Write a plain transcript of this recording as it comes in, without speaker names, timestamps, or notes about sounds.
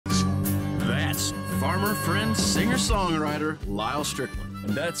farmer, friend, singer-songwriter, Lyal Strickland.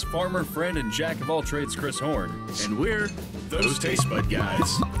 And that's farmer, friend, and jack of all trades, Chris Horn. And we're those Taste Bud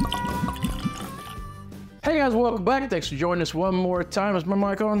Guys. Hey guys, welcome back. Thanks for joining us one more time. Is my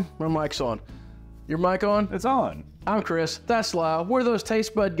mic on? My mic's on. Your mic on? It's on. I'm Chris. That's Lyal. We're those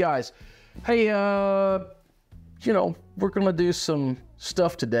Taste Bud Guys. Hey, you know, we're gonna do some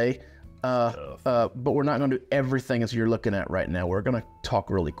stuff today, but we're not gonna do everything as you're looking at right now. We're gonna talk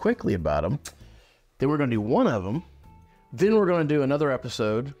really quickly about them. Then we're gonna do one of them. Then we're going to do another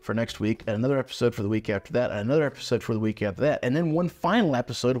episode for next week, and another episode for the week after that, and another episode for the week after that, and then one final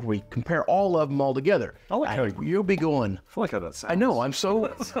episode where we compare all of them all together. I like how you'll be going. I feel like how that sounds. I know. I'm so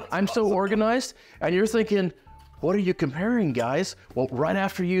organized, and you're thinking, what are you comparing, guys? Well, right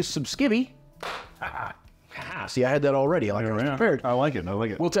after you some skibby. See, I had that already. I was prepared. I like it. I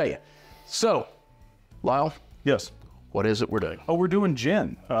like it. We'll tell you. So, Lyal. Yes. What is it we're doing? Oh, we're doing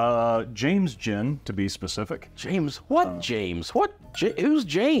gin. James Gin, to be specific. James? What James? What? Who's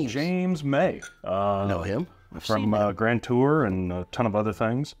James? James May. Know him? From Grand Tour and a ton of other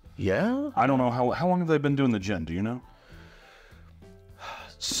things. Yeah? I don't know, how long have they been doing the gin? Do you know?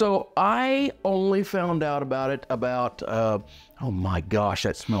 So I only found out about it about, oh my gosh,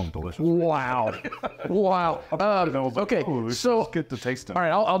 that Smells delicious. Wow. Wow. Okay, so, let's get the taste of it. all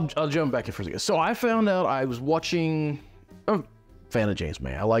right, I'll jump back in for a second. So I found out I was watching, I'm a fan of James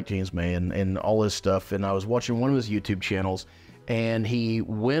May. I like James May and all his stuff, and I was watching one of his YouTube channels, and he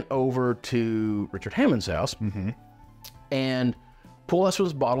went over to Richard Hammond's house and pulled us with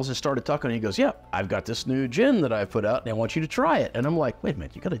his bottles and started talking, and he goes, yeah, I've got this new gin that I put out, and I want you to try it. And I'm like, wait a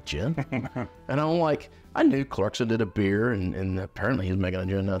minute, you got a gin? And I'm like, I knew Clarkson did a beer, and apparently he's making a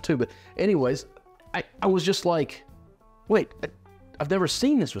gin now too. But anyways, I was just like, wait, I've never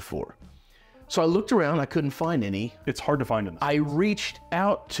seen this before. So I looked around, I couldn't find any. It's hard to find in this. I reached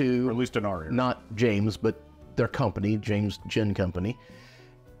out to, or at least in our area. Not James, but their company, James Gin Company,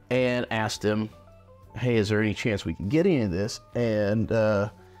 and asked him, hey, is there any chance we can get any of this? And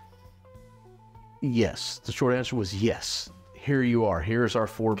yes, the short answer was yes. Here you are. Here's our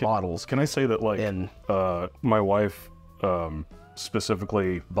 4 bottles. Can I say that, like, my wife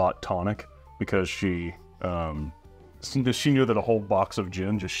specifically bought tonic because she knew that a whole box of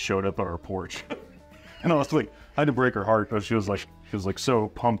gin just showed up on our porch. And I was like, I had to break her heart, but she was like so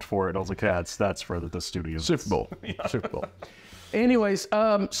pumped for it. I was like, yeah, that's for the studio. Super Bowl. Yeah. Super Bowl. Anyways,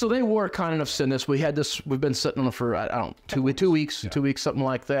 so they were kind enough to send this. We had this, we've been sitting on it for, I don't know, 2 weeks, 2 weeks, something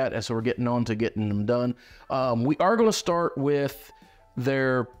like that. And so we're getting on to getting them done. We are going to start with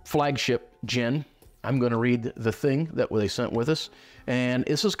their flagship gin. I'm going to read the thing that they sent with us. And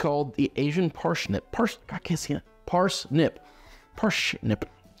this is called the Asian Parsnip. I can't see it. Parsnip.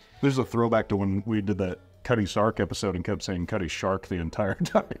 This is a throwback to when we did that Cutty Sark episode and kept saying Cutty Shark the entire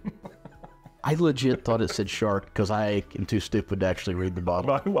time. I legit thought it said shark because I am too stupid to actually read the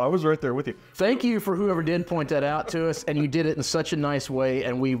bottle. I was right there with you. Thank you for whoever did point that out to us, and you did it in such a nice way,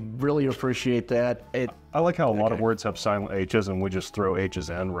 and we really appreciate that. I like how a lot of words have silent H's, and we just throw H's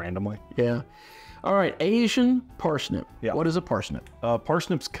in randomly. Yeah. All right, Asian parsnip. Yeah. What is a parsnip?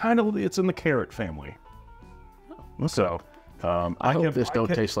 Parsnip's it's in the carrot family. Okay. So, I hope this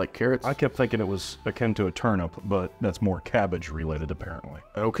don't taste like carrots. I kept thinking it was akin to a turnip, but that's more cabbage related apparently.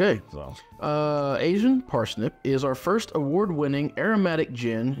 Okay. So. Asian Parsnip is our first award-winning aromatic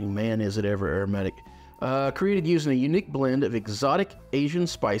gin. Man, is it ever aromatic. Created using a unique blend of exotic Asian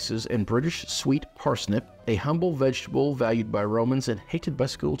spices and British sweet parsnip, a humble vegetable valued by Romans and hated by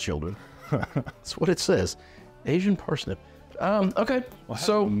school children. That's what it says. Asian Parsnip. Okay. Well,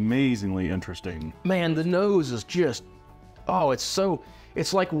 so amazingly interesting. Man, the nose is just, oh,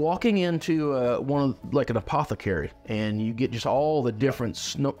 it's like walking into like an apothecary, and you get just all the different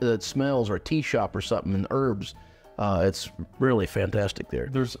smells, or a tea shop or something, and herbs. It's really fantastic there.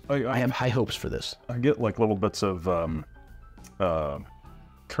 I have high hopes for this. I get like little bits of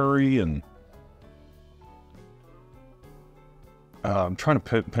curry and I'm trying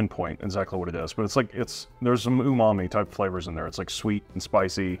to pinpoint exactly what it is, but there's some umami type flavors in there. It's like sweet and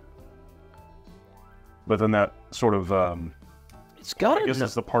spicy, but then that sort of it's got I guess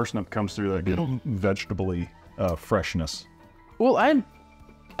as the parsnip comes through, that good vegetable-y freshness. Well, I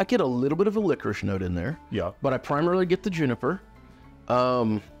get a little bit of a licorice note in there. Yeah. But I primarily get the juniper.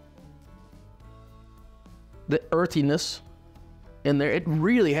 The earthiness in there. It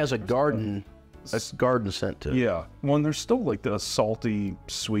really has a garden scent to it. Yeah. Well, and there's still like the salty,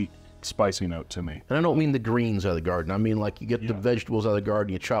 sweet, spicy note to me. And I don't mean the greens out of the garden. I mean like you get the vegetables out of the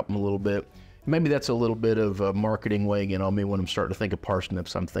garden, you chop them a little bit. Maybe that's a little bit of marketing weighing in on me when I'm starting to think of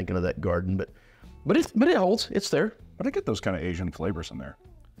parsnips. I'm thinking of that garden, but it holds. It's there. But I get those kind of Asian flavors in there.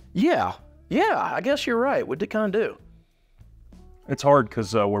 Yeah, Yeah, I guess you're right. What did it kind of do? It's hard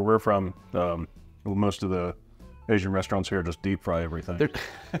because where we're from, most of the Asian restaurants here just deep fry everything.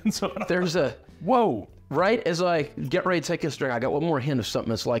 And so There's a... whoa! Right as I get ready to take this drink, I got one more hint of something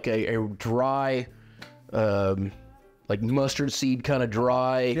that's like a dry, like mustard seed kind of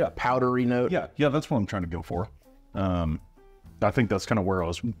dry, powdery note. Yeah, that's what I'm trying to go for. I think that's kind of where I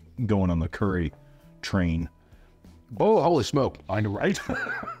was going on the curry train. Oh, holy smoke. I know, right?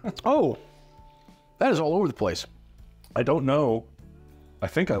 Oh, that is all over the place. I don't know. I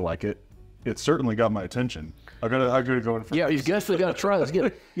think I like it. It certainly got my attention. I gotta go in for Yeah, you've definitely got to try this.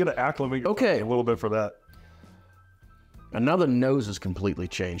 Get You gotta acclimate Okay. a little bit for that. And now the nose is completely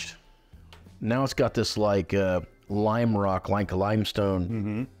changed. Now it's got this like lime rock, like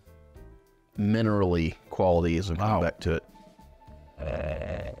limestone, minerally quality as I come back to it.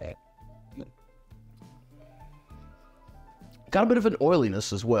 Got a bit of an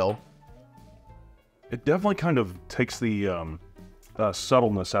oiliness as well. It definitely kind of takes the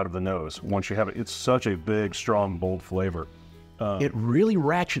subtleness out of the nose once you have it. It's such a big, strong, bold flavor. It really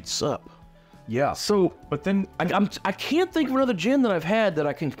ratchets up. Yeah. So, But then I can't think of another gin that I've had that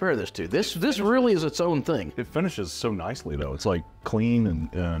I can compare this to. This really is its own thing. it finishes so nicely, though. It's like clean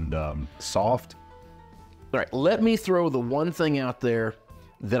and soft. All right, let me throw the one thing out there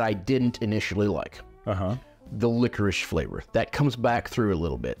that I didn't initially like. Uh-huh. The licorice flavor. That comes back through a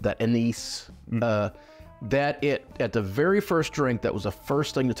little bit. That anise, at the very first drink, that was the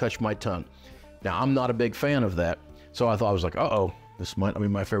first thing to touch my tongue. Now, I'm not a big fan of that, so I thought, I was like, uh-oh, this might not be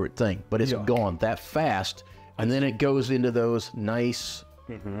my favorite thing. But it's gone that fast, and then it goes into those nice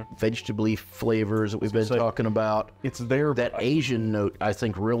vegetable flavors that we've been talking about. It's there. That Asian note, I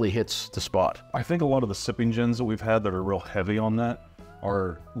think, really hits the spot. I think a lot of the sipping gins that we've had that are real heavy on that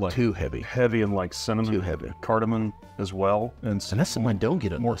are like Too heavy. heavy in like cinnamon, Too heavy. cardamom as well, and And that's something I don't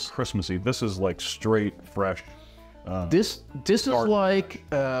get in more this. Christmassy. This is like straight fresh. This is like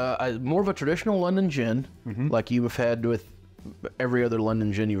more of a traditional London gin, like you have had with every other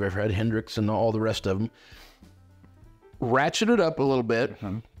London gin you've ever had, Hendrick's and all the rest of them. Ratchet it up a little bit,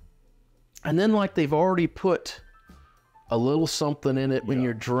 and then like they've already put a little something in it in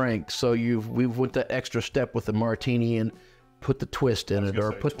your drink, so we've went that extra step with the martini and put the twist in it,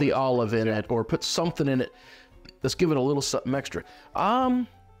 or put the olive in it, or put something in it. Let's give it a little something extra. I'm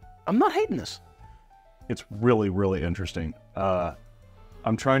not hating this. It's really, really interesting.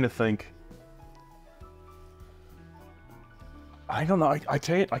 I'm trying to think. I don't know. I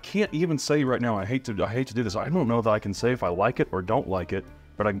tell you, I can't even say right now. I hate to do this. I don't know that I can say if I like it or don't like it.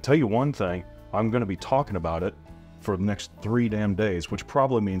 But I can tell you one thing. I'm going to be talking about it for the next 3 damn days, which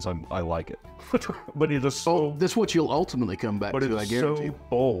probably means I like it. But it is so. This is what you'll ultimately come back But to, I it's guarantee. so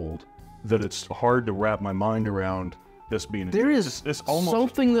bold that it's hard to wrap my mind around this being. There is it's almost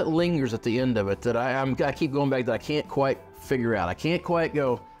something that lingers at the end of it that I keep going back that I can't quite figure out. I can't quite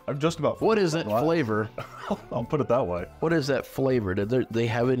go, I'm just about. what is that flavor? I'll put it that way. What is that flavor? Did they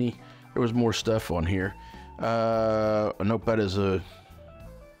have any? There was more stuff on here. Nope, that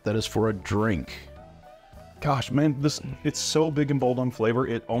is for a drink. Gosh, man, it's so big and bold on flavor.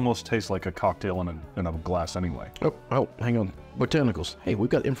 It almost tastes like a cocktail in a glass anyway. Oh, hang on. Botanicals. Hey,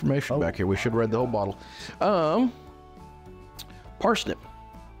 we've got information back here. We should read the whole bottle. Parsnip.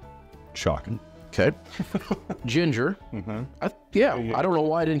 Shocking. Okay. Ginger. I don't know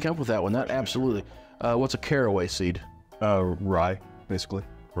why I didn't come up with that one. That absolutely. What's a caraway seed? Rye, basically.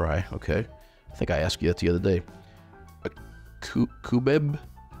 Rye. Okay. I think I asked you that the other day. A cubeb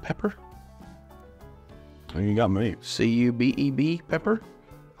pepper. You got me. C-U-B-E-B pepper.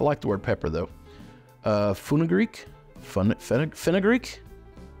 I like the word pepper though. Fenugreek. Fenugreek.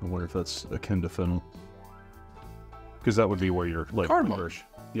 I wonder if that's akin to fennel. Because that would be where you're like Cardamom.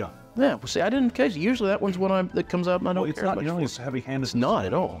 Yeah. Yeah. Well, see, I didn't catch. Usually that one's one that comes out and I don't It's care not much nearly for. as heavy-handed. It's not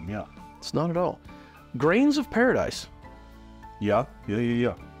at all. Yeah. It's not at all. Grains of Paradise. Yeah. I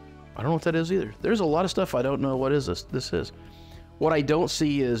don't know what that is either. There's a lot of stuff I don't know what is this is. What I don't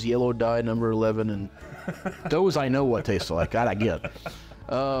see is yellow dye number 11, and those I know what tastes like. That I get.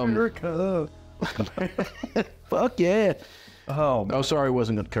 America. Fuck yeah. Oh, Sorry, I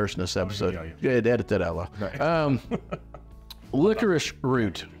wasn't going to curse in this episode. yeah. Edit that out loud. Licorice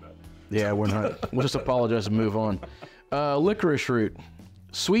root. Yeah, we're not. We'll just apologize and move on. Licorice root.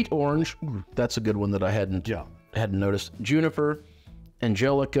 Sweet orange. That's a good one that I hadn't noticed. Juniper.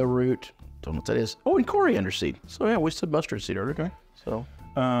 Angelica root. Don't know what that is. Oh, and coriander seed. So yeah, we said mustard seed earlier. Okay. So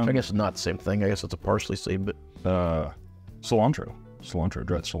I guess it's not the same thing. I guess it's a parsley seed, but cilantro.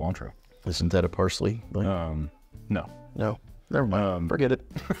 Dried cilantro. Isn't that a parsley? No. No. Never mind. Forget it.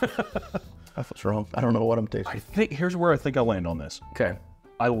 I was wrong. I don't know what I'm tasting. Here's where I think I'll land on this. Okay.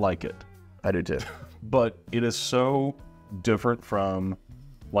 I like it. I do too. But it is so different from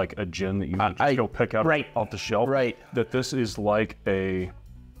like a gin that you can just go pick out off the shelf. Right. That this is like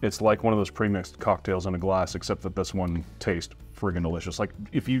it's like one of those pre-mixed cocktails in a glass, except that this one tastes friggin' delicious. Like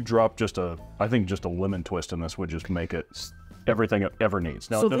if you drop I think just a lemon twist in this would just make it everything it ever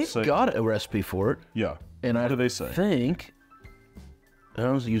needs. Now, so they've got a recipe for it. Yeah. And what do they say? I think, I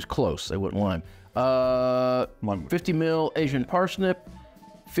was use close, they wouldn't lime. 50 mil Asian parsnip,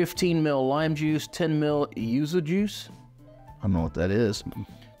 15 mil lime juice, 10 mil yuzu juice. I don't know what that is.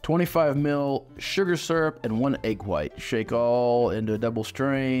 25 mil sugar syrup and 1 egg white. Shake all into a double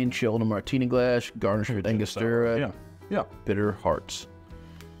strain, chill in a martini glass, garnish with Angostura. Yeah. Bitter hearts.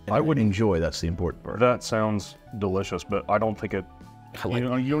 And I would enjoy, that's the important part. That sounds delicious, but I don't think it, you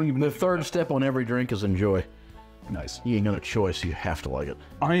don't even... The third step on every drink is enjoy. Nice. You ain't got a choice, you have to like it.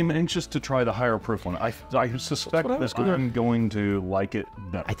 I'm anxious to try the higher proof one. I suspect that I'm going to like it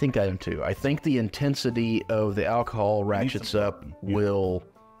better. I think I am too. I think the intensity of the alcohol ratchets up will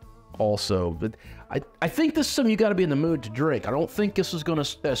also, but I think this is something you got to be in the mood to drink. I don't think this is going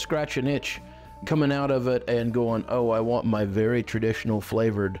to scratch an itch coming out of it and going, oh, I want my very traditional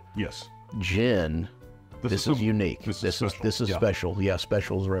flavored gin. This is unique. This is special. Yeah,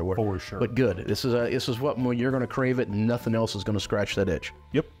 special is the right word. For sure. But good. This is what when you're going to crave it, and nothing else is going to scratch that itch.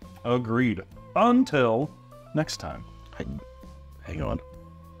 Yep. Agreed. Until next time. Hang on.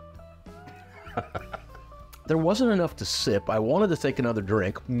 There wasn't enough to sip. I wanted to take another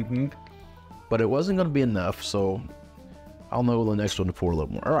drink, but it wasn't going to be enough, so I'll know the next one to pour a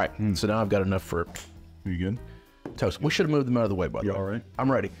little more. All right, so now I've got enough for You good? toast. We should have moved them out of the way, by the way. You all right?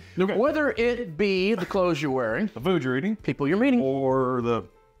 I'm ready. Okay. Whether it be the clothes you're wearing, The food you're eating, people you're meeting, or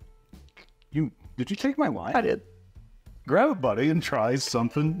did you take my line? I did. Grab a buddy and try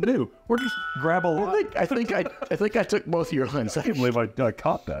something new, or just grab a line. I think I took both of your lines. I can't believe I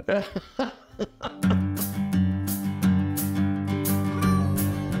caught that.